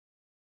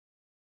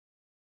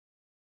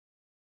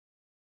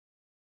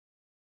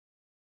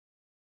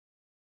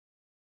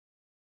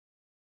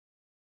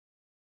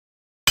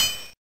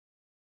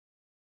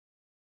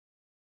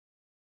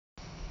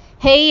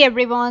Hey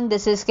everyone,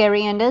 this is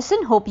Carrie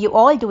Anderson. Hope you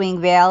all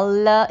doing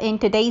well. In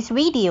today's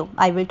video,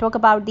 I will talk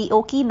about the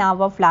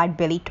Okinawa flat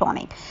belly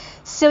tonic.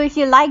 So if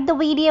you like the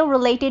video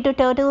related to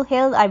turtle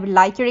health, I would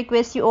like to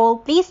request you all,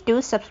 please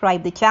do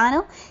subscribe the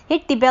channel,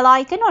 hit the bell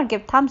icon or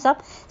give thumbs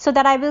up so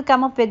that I will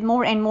come up with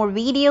more and more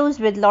videos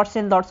with lots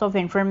and lots of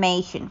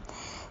information.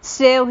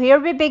 So here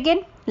we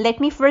begin. Let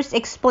me first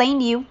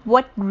explain you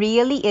what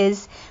really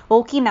is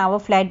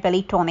Okinawa flat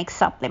belly tonic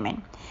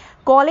supplement.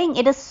 Calling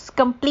it a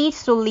complete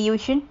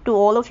solution to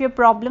all of your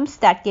problems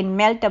that can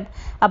melt up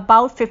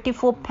about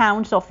 54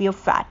 pounds of your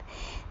fat.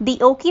 The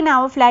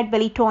Okinawa Flat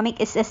Belly Tonic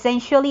is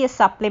essentially a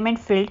supplement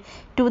filled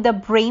to the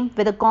brim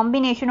with a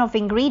combination of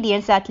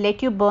ingredients that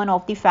let you burn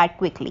off the fat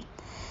quickly.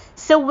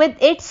 So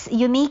with its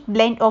unique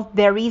blend of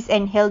berries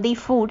and healthy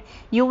food,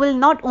 you will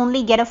not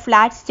only get a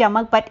flat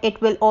stomach, but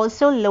it will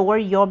also lower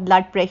your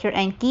blood pressure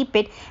and keep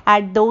it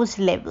at those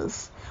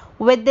levels.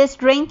 With this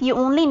drink, you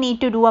only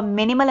need to do a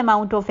minimal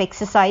amount of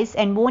exercise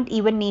and won't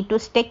even need to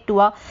stick to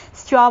a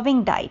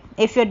starving diet.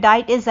 If your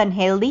diet is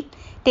unhealthy,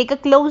 take a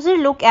closer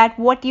look at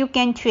what you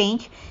can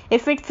change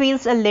if it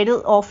feels a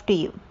little off to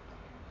you.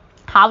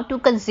 How to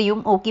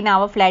consume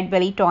Okinawa Flat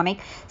Belly Tonic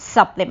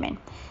supplement.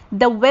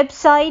 The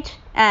website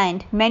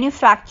and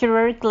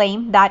manufacturer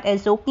claim that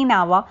as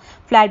Okinawa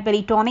Flat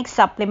Belly Tonic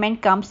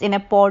supplement comes in a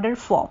powder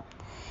form.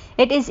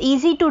 It is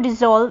easy to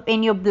dissolve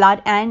in your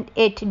blood and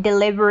it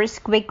delivers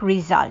quick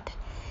result.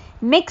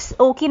 Mix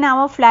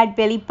Okinawa flat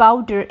belly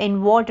powder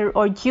in water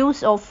or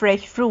juice of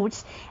fresh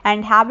fruits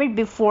and have it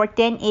before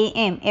 10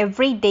 a.m.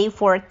 every day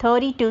for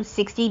 30 to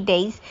 60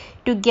 days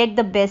to get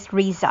the best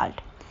result.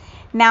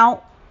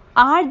 Now,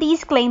 are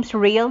these claims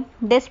real?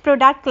 This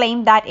product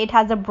claims that it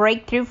has a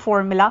breakthrough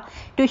formula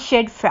to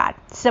shed fat,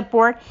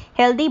 support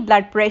healthy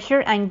blood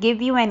pressure and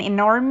give you an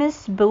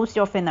enormous boost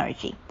of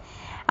energy.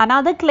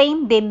 Another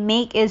claim they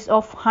make is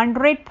of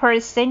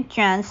 100%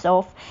 chance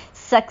of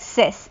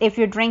success if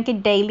you drink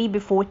it daily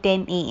before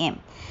 10 a.m.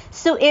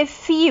 So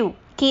if you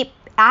keep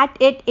at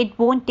it, it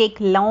won't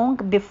take long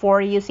before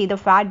you see the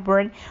fat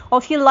burn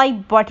of you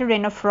like butter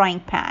in a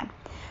frying pan.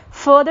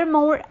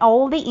 Furthermore,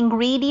 all the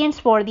ingredients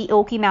for the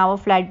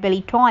Okinawa Flat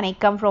Belly Tonic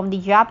come from the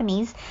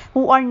Japanese,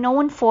 who are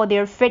known for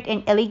their fit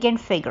and elegant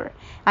figure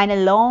and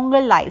a longer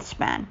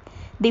lifespan.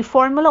 The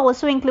formula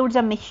also includes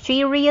a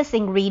mysterious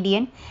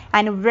ingredient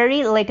and a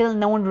very little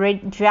known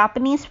red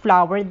Japanese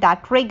flower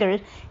that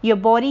triggers your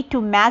body to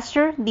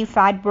master the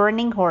fat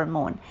burning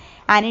hormone,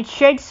 and it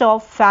sheds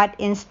off fat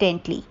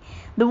instantly.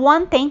 The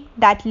one thing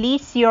that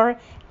leads your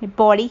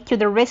body to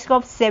the risk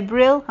of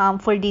several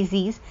harmful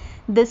diseases,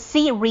 the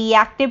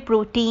C-reactive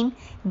protein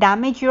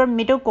damages your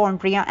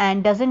mitochondria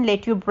and doesn't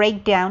let you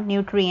break down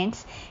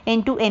nutrients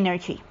into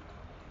energy.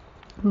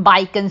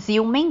 By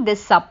consuming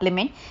this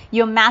supplement,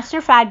 your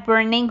master fat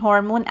burning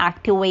hormone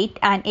activates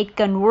and it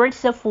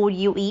converts the food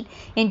you eat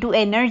into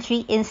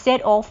energy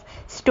instead of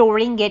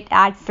storing it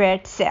at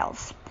fat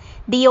cells.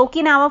 The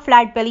Okinawa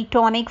Flat Belly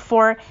Tonic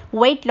for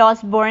weight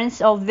loss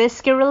burns off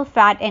visceral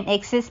fat and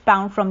excess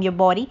pound from your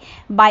body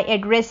by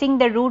addressing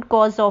the root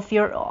cause of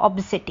your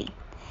obesity.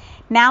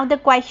 Now the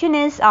question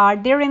is, are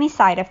there any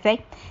side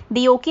effects?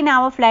 The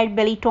Okinawa Flat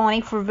Belly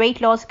Tonic for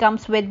weight loss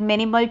comes with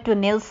minimal to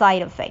nil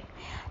side effects,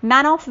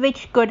 none of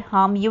which could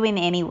harm you in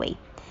any way.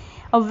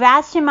 A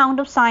vast amount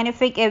of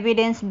scientific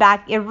evidence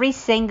back every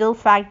single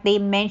fact they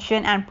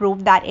mention and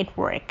prove that it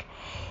works.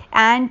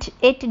 And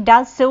it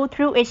does so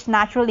through its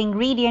natural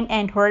ingredient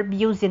and herb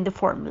used in the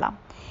formula.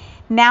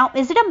 Now,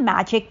 is it a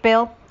magic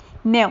pill?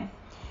 No.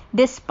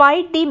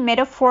 Despite the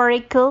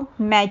metaphorical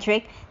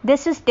magic,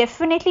 this is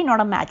definitely not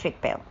a magic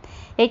pill.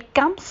 It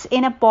comes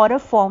in a powder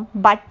form,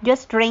 but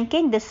just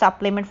drinking this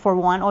supplement for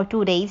 1 or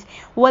 2 days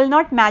will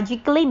not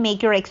magically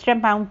make your extra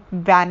pound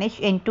vanish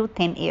into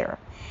thin air.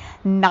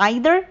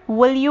 Neither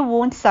will you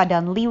won't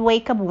suddenly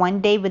wake up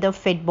one day with a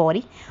fit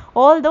body,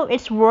 although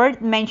it's worth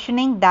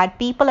mentioning that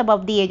people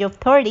above the age of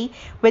 30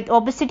 with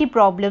obesity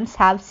problems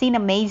have seen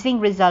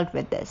amazing results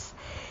with this.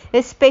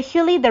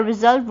 Especially the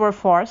results were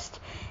fast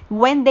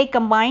when they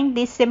combined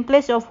the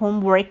simplest of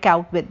home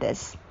workout with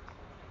this.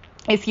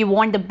 If you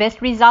want the best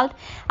result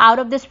out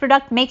of this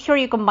product, make sure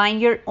you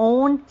combine your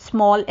own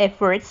small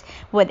efforts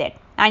with it,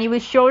 and you will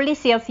surely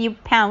see a few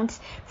pounds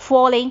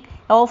falling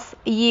off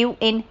you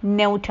in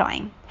no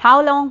time.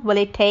 How long will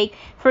it take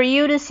for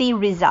you to see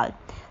result?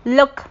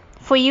 Look,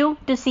 for you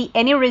to see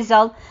any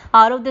result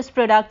out of this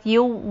product,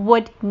 you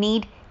would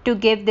need to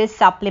give this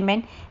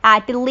supplement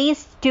at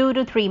least 2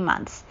 to 3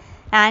 months,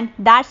 and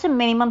that's the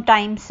minimum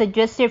time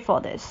suggested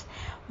for this.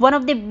 One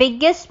of the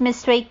biggest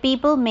mistakes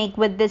people make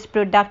with this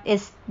product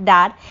is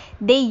that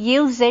they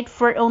use it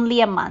for only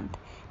a month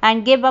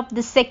and give up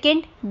the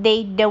second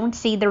they don't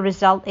see the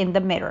result in the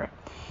mirror.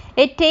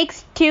 It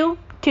takes two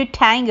to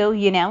tango,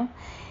 you know.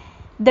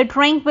 The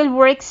drink will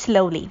work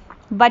slowly,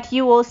 but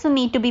you also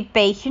need to be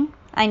patient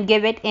and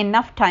give it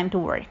enough time to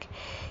work.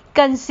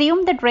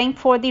 Consume the drink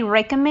for the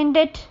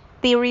recommended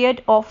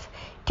period of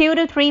 2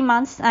 to 3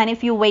 months, and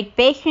if you wait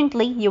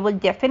patiently, you will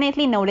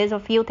definitely notice a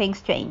few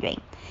things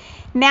changing.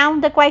 Now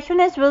the question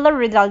is, will the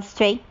results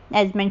stay?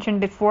 As mentioned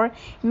before,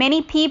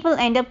 many people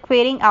end up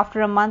quitting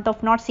after a month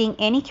of not seeing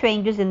any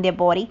changes in their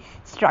body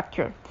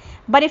structure.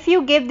 But if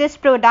you give this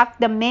product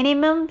the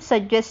minimum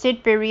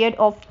suggested period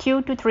of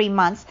 2 to 3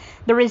 months,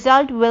 the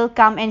result will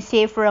come and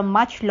stay for a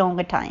much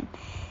longer time.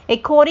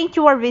 According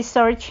to our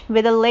research,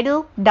 with a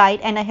little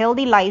diet and a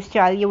healthy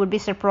lifestyle, you would be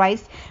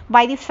surprised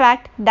by the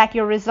fact that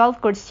your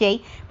result could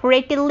stay for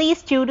at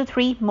least 2 to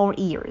 3 more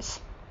years.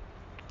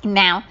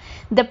 Now,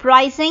 the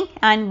pricing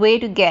and where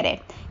to get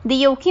it.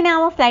 The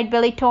Okinawa Flat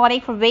Belly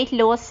Tonic for weight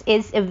loss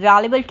is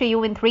available to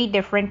you in 3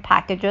 different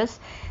packages.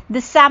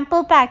 The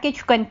sample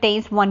package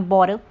contains 1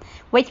 bottle,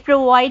 which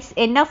provides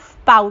enough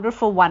powder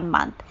for 1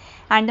 month.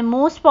 And the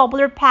most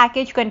popular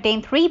package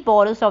contains 3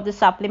 bottles of the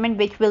supplement,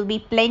 which will be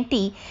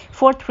plenty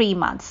for 3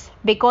 months,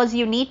 because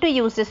you need to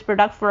use this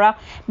product for a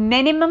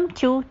minimum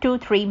 2 to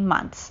 3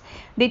 months.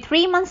 The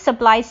 3-month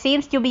supply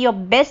seems to be your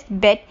best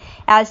bet,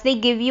 as they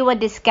give you a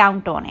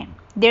discount on it.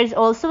 There's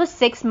also a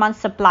 6-month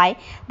supply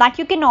that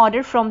you can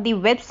order from the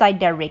website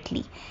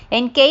directly,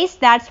 in case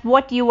that's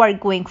what you are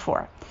going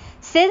for.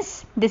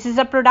 Since this is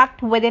a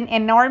product with an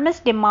enormous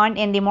demand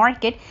in the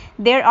market,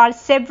 there are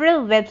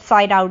several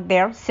websites out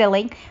there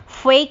selling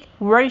fake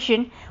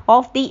version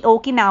of the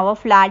Okinawa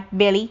Flat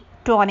Belly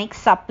Tonic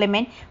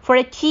supplement for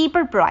a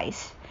cheaper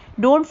price.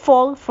 Don't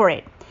fall for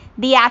it.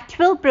 The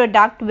actual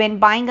product, when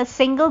buying a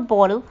single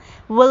bottle,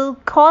 will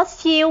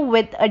cost you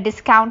with a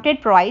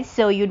discounted price,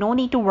 so you don't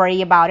need to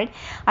worry about it.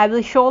 I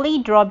will surely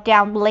drop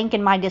down the link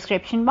in my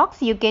description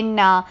box. You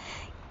can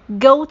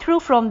go through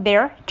from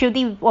there to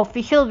the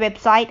official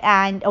website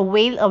and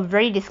avail a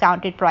very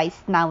discounted price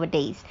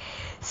nowadays.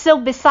 So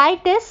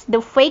beside this,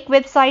 the fake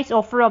websites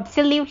offer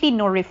absolutely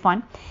no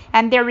refund,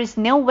 and there is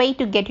no way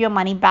to get your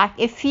money back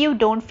if you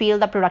don't feel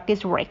the product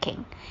is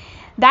working.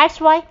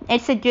 That's why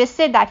it's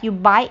suggested that you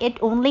buy it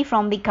only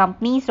from the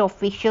company's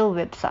official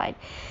website.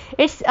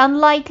 It's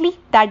unlikely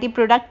that the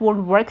product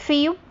won't work for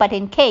you, but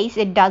in case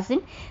it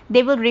doesn't,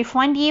 they will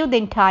refund you the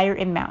entire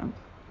amount.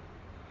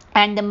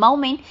 And the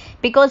moment,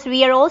 because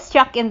we are all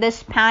stuck in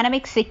this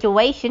pandemic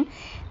situation,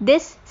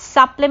 this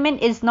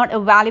supplement is not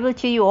available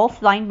to you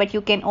offline, but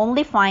you can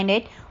only find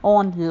it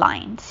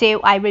online. So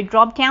I will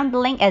drop down the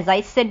link. As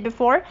I said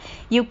before,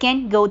 you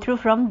can go through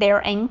from there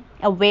and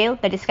avail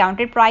the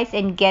discounted price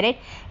and get it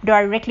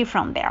directly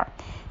from there.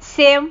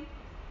 So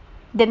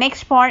the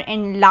next part,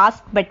 and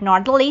last but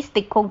not the least,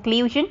 the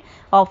conclusion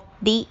of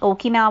the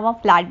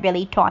Okinawa Flat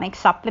Belly Tonic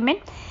supplement,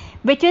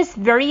 which is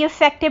very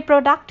effective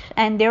product,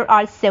 and there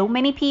are so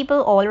many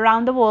people all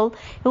around the world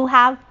who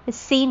have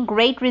seen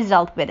great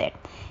result with it.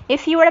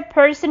 If you are a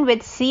person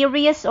with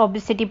serious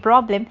obesity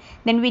problem,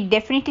 then we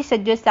definitely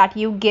suggest that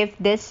you give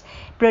this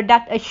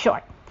product a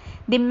shot.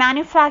 The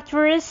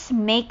manufacturers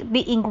make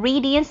the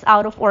ingredients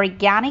out of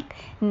organic,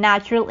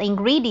 natural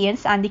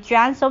ingredients, and the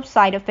chance of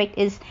side effect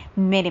is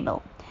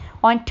minimal.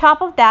 On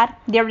top of that,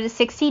 there is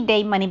a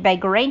 60-day money-back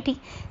guarantee,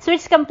 so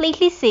it's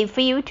completely safe for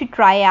you to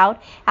try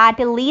out at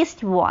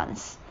least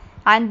once.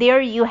 And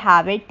there you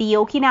have it, the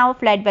Okinawa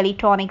Flat Belly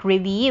Tonic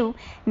review.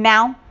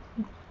 Now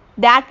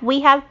that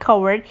we have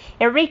covered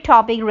every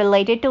topic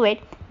related to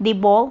it, the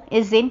ball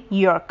is in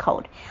your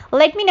court.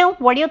 Let me know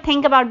what you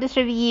think about this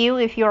review,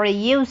 if you're a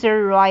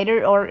user,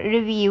 writer, or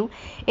review,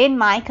 in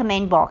my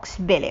comment box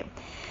below.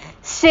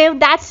 So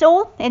that's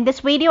all in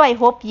this video. I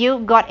hope you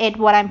got it,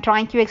 what I'm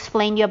trying to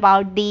explain you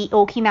about the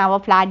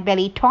Okinawa Flat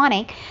Belly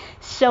Tonic.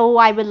 So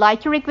I would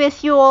like to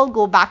request you all,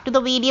 go back to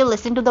the video,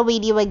 listen to the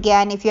video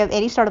again. If you have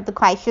any sort of the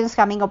questions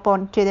coming up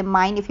onto the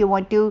mind, if you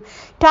want to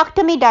talk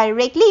to me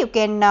directly, you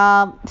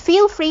can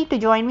feel free to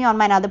join me on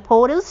my other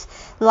portals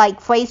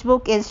like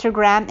Facebook,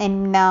 Instagram,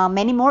 and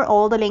many more.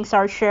 All the links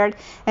are shared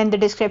in the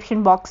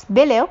description box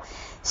below.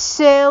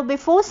 So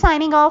before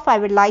signing off, I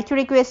would like to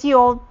request you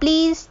all,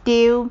 please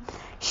do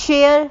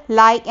share,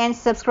 like, and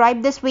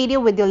subscribe this video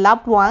with your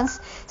loved ones,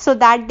 so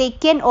that they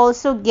can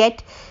also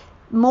get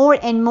more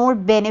and more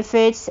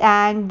benefits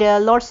and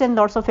lots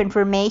of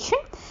information.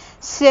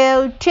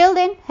 So till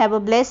then, have a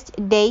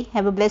blessed day,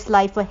 have a blessed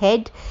life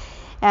ahead,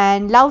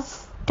 and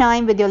love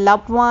time with your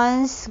loved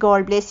ones.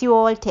 God bless you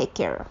all. Take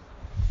care.